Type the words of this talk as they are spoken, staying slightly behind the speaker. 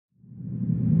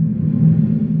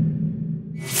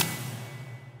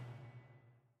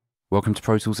Welcome to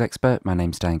Pro Tools Expert, my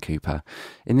name's Dan Cooper.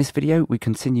 In this video we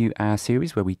continue our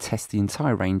series where we test the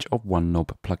entire range of OneKnob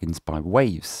plugins by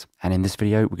Waves. And in this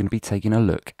video we're going to be taking a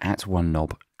look at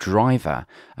OneKnob Driver,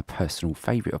 a personal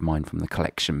favourite of mine from the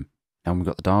collection. And we've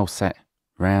got the dial set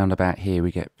round about here.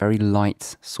 We get very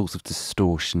light source of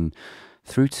distortion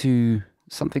through to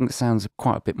something that sounds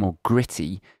quite a bit more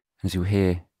gritty. As you'll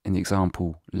hear in the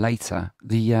example later,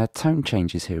 the tone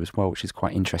changes here as well, which is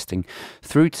quite interesting,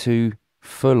 through to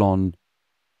full-on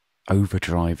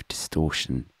overdrive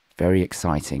distortion. Very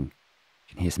exciting.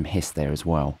 You can hear some hiss there as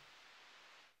well.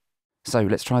 So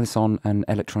let's try this on an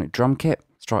electronic drum kit.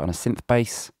 Let's try it on a synth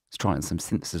bass. Let's try it on some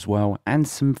synths as well, and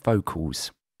some vocals.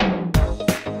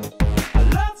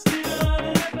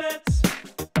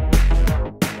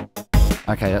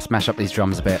 Okay, let's mash up these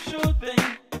drums a bit.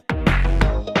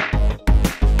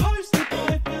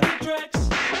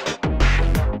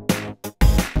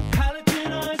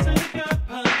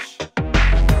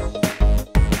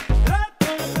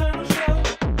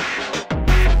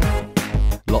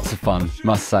 Lots of fun,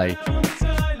 must say.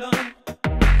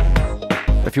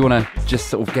 If you want to just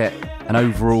sort of get an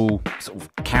overall sort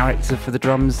of character for the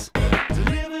drums,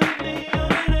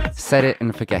 set it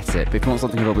and forget it. But if you want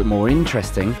something a little bit more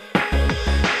interesting,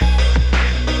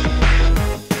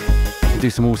 do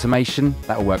some automation,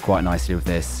 that will work quite nicely with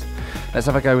this. Let's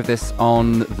have a go with this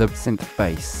on the synth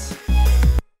bass.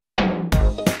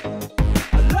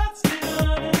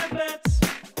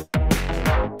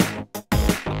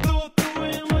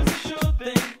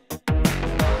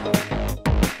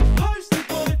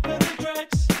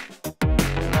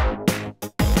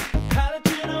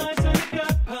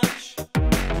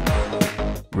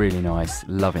 Really nice,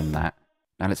 loving that.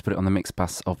 Now let's put it on the mix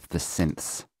bus of the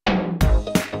synths.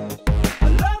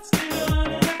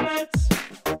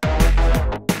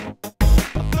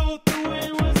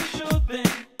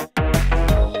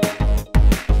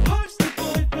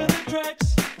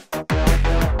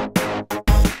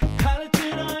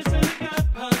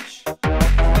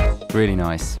 Really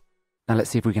nice. Now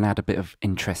let's see if we can add a bit of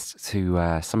interest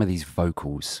to some of these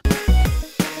vocals.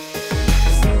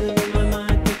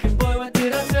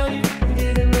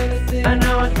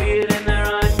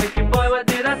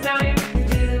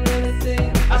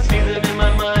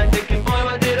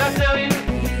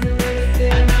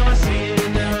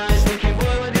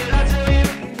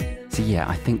 Yeah,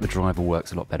 I think the driver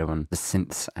works a lot better on the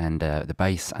synths and the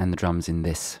bass and the drums in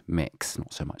this mix,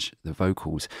 not so much the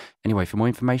vocals. Anyway, for more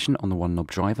information on the OneKnob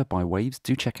Driver by Waves,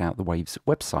 do check out the Waves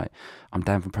website. I'm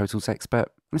Dan from Pro Tools Expert,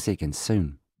 and I'll see you again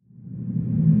soon.